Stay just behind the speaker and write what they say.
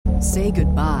Say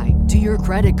goodbye to your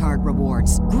credit card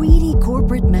rewards. Greedy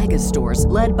corporate mega stores,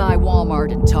 led by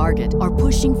Walmart and Target, are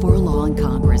pushing for a law in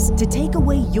Congress to take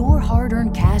away your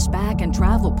hard-earned cash back and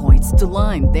travel points to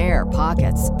line their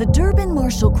pockets. The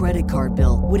Durbin-Marshall credit card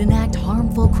bill would enact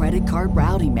harmful credit card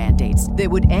routing mandates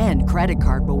that would end credit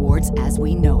card rewards as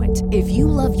we know it. If you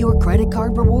love your credit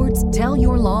card rewards, tell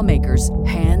your lawmakers,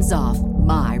 hands off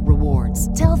my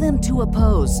rewards. Tell them to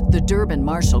oppose the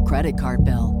Durbin-Marshall credit card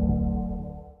bill.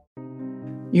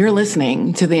 You're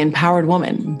listening to the Empowered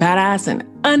Woman, Badass and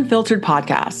Unfiltered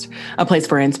podcast, a place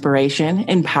for inspiration,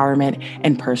 empowerment,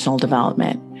 and personal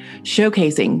development,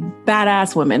 showcasing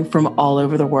badass women from all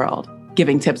over the world,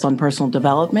 giving tips on personal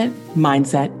development,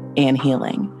 mindset, and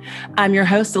healing. I'm your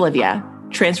host, Olivia,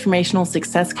 transformational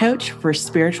success coach for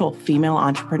spiritual female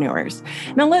entrepreneurs.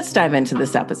 Now let's dive into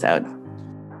this episode.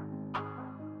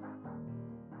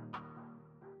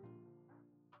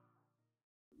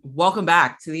 Welcome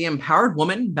back to the Empowered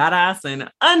Woman, Badass and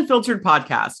Unfiltered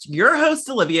podcast. Your host,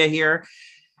 Olivia here.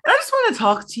 And I just want to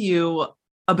talk to you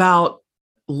about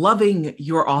loving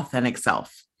your authentic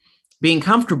self, being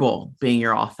comfortable being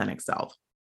your authentic self.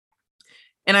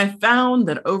 And I found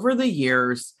that over the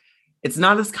years, it's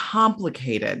not as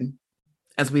complicated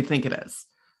as we think it is.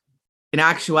 In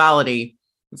actuality,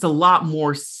 it's a lot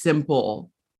more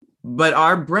simple, but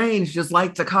our brains just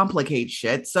like to complicate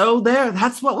shit. So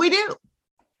that's what we do.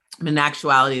 In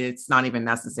actuality, it's not even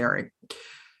necessary.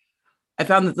 I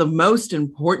found that the most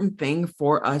important thing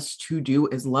for us to do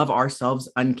is love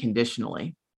ourselves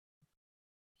unconditionally.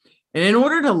 And in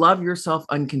order to love yourself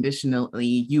unconditionally,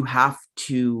 you have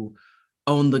to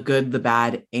own the good, the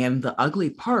bad, and the ugly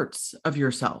parts of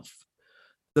yourself.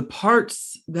 The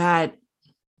parts that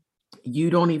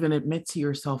you don't even admit to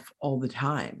yourself all the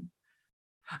time.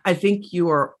 I think you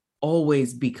are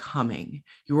always becoming.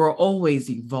 You are always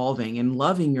evolving and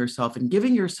loving yourself and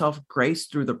giving yourself grace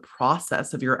through the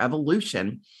process of your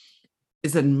evolution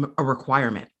is a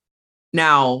requirement.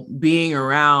 Now, being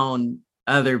around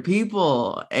other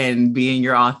people and being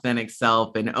your authentic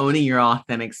self and owning your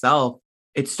authentic self,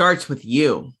 it starts with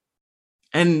you.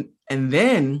 And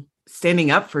then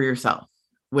standing up for yourself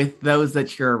with those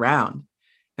that you're around.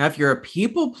 Now, if you're a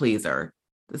people pleaser,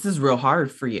 this is real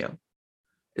hard for you.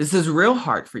 This is real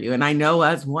hard for you. And I know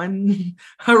as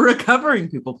a recovering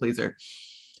people pleaser,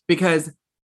 and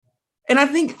I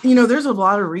think, there's a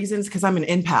lot of reasons because I'm an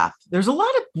empath. There's a lot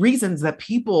of reasons that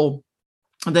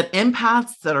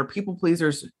empaths that are people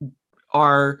pleasers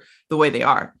are the way they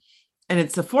are. And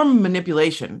it's a form of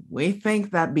manipulation. We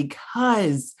think that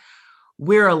because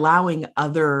we're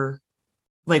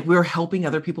we're helping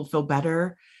other people feel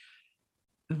better,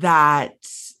 that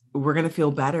we're going to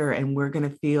feel better and we're going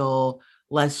to feel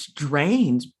less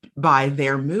drained by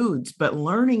their moods, but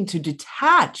learning to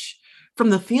detach from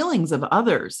the feelings of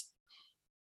others,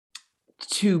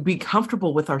 to be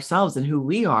comfortable with ourselves and who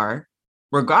we are,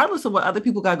 regardless of what other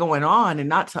people got going on, and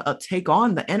not to take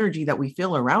on the energy that we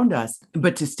feel around us,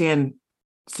 but to stand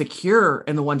secure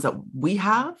in the ones that we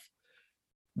have.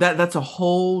 That's a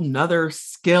whole nother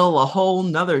skill, a whole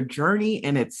nother journey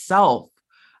in itself.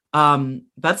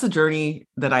 That's a journey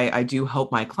that I do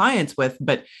help my clients with,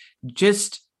 but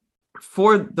just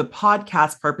for the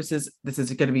podcast purposes, this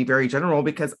is going to be very general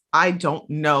because I don't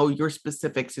know your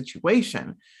specific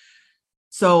situation.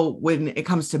 So when it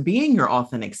comes to being your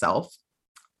authentic self,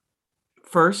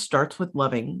 first starts with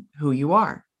loving who you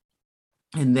are,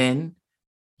 and then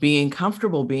being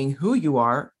comfortable being who you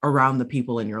are around the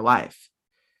people in your life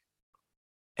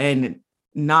and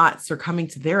not succumbing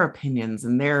to their opinions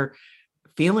and their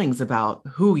feelings about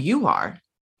who you are,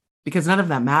 because none of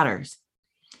that matters.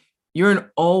 You're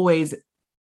an always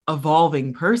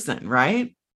evolving person,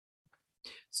 right?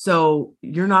 So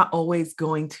you're not always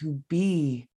going to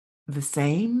be the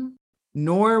same,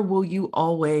 nor will you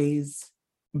always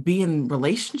be in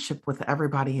relationship with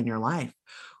everybody in your life.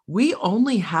 We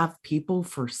only have people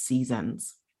for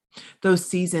seasons. Those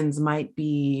seasons might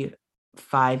be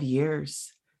 5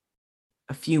 years,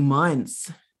 a few months.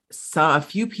 So a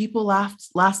few people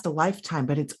last a lifetime,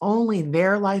 but it's only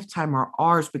their lifetime or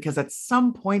ours, because at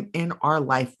some point in our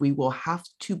life, we will have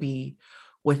to be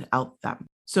without them.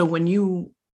 So when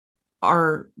you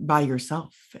are by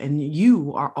yourself and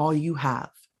you are all you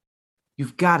have,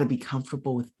 you've got to be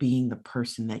comfortable with being the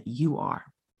person that you are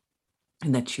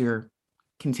and that you're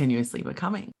continuously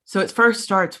becoming. So it first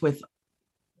starts with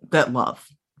that love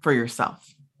for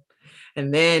yourself.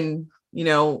 And then,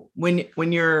 when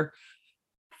you're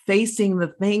facing the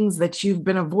things that you've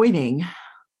been avoiding,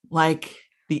 like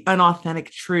the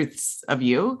unauthentic truths of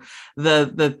you,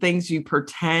 the things you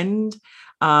pretend,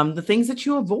 the things that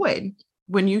you avoid,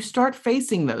 when you start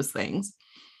facing those things,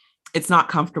 it's not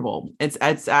comfortable. It's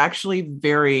actually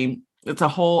it's a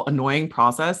whole annoying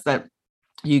process that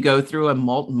you go through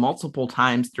multiple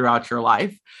times throughout your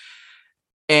life.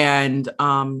 And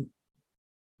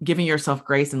giving yourself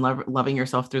grace and loving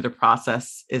yourself through the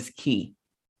process is key.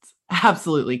 It's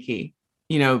absolutely key.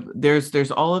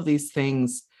 There's all of these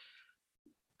things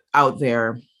out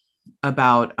there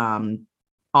about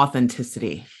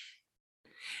authenticity.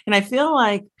 And I feel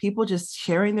like people just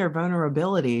sharing their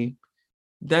vulnerability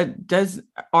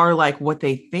are like what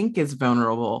they think is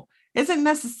vulnerable isn't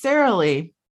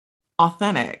necessarily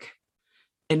authentic.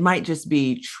 It might just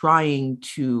be trying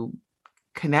to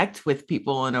connect with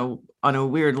people on a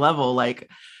weird level, like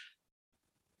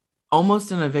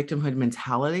almost in a victimhood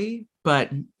mentality,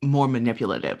 but more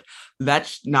manipulative.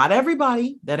 That's not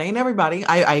everybody. That ain't everybody.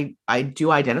 I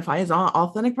do identify as an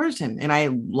authentic person, and I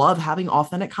love having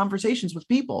authentic conversations with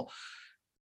people.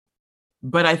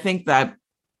 But I think that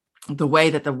the way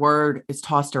that the word is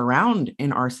tossed around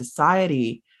in our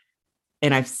society,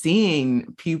 and I've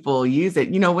seen people use it,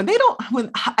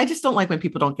 when I just don't like when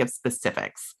people don't give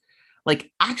specifics,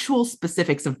 like actual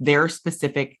specifics of their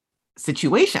specific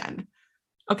situation.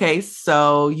 Okay,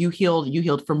 so you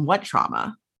healed from what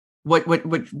trauma? What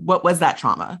was that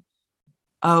trauma?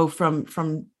 Oh,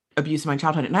 from abuse in my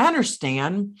childhood. And I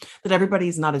understand that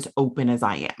everybody's not as open as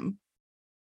I am.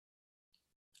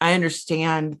 I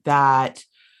understand that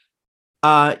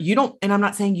you don't, and I'm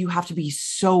not saying you have to be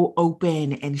so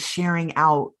open and sharing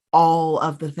out all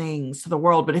of the things to the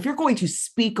world, but if you're going to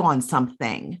speak on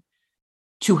something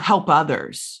to help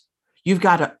others, you've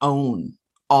got to own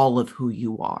all of who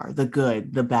you are, the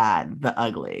good, the bad, the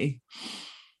ugly,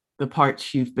 the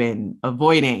parts you've been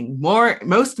avoiding.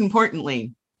 Most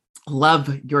importantly,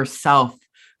 love yourself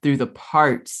through the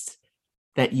parts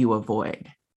that you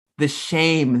avoid, the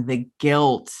shame, the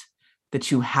guilt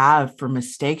that you have for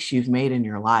mistakes you've made in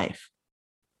your life.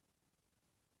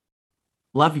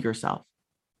 Love yourself.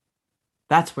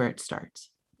 That's where it starts.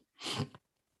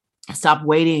 Stop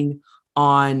waiting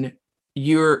on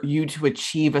you to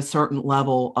achieve a certain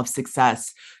level of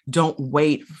success. Don't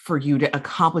wait for you to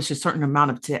accomplish a certain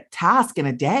amount of task in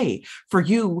a day for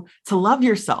you to love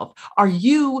yourself. Are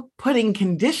you putting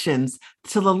conditions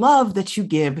to the love that you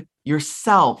give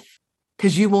yourself?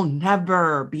 Because you will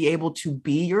never be able to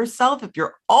be yourself if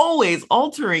you're always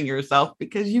altering yourself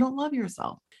because you don't love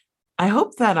yourself. I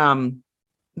hope that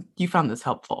you found this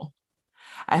helpful.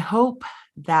 I hope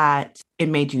that it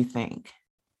made you think.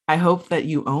 I hope that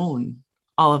you own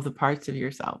all of the parts of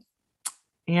yourself.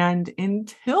 And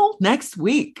until next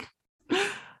week,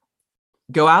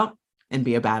 go out and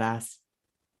be a badass.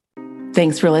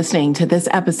 Thanks for listening to this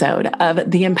episode of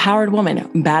the Empowered Woman,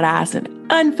 Badass and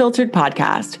Unfiltered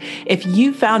podcast. If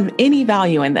you found any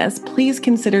value in this, please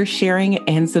consider sharing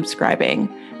and subscribing.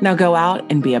 Now go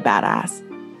out and be a badass.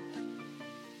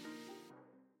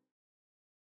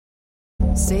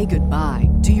 Say goodbye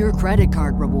to your credit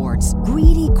card rewards.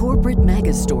 Greedy corporate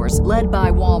mega stores, led by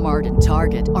Walmart and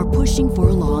Target, are pushing for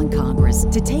a law in Congress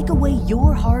to take away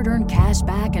your hard-earned cash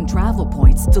back and travel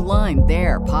points to line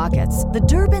their pockets. The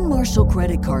Durbin-Marshall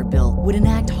credit card bill would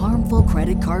enact harmful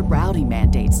credit card routing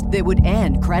mandates that would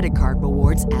end credit card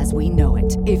rewards as we know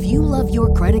it. If you love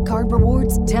your credit card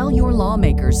rewards, tell your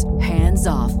lawmakers, hands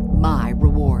off my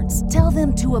rewards. Tell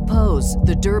them to oppose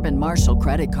the Durbin-Marshall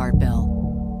credit card bill.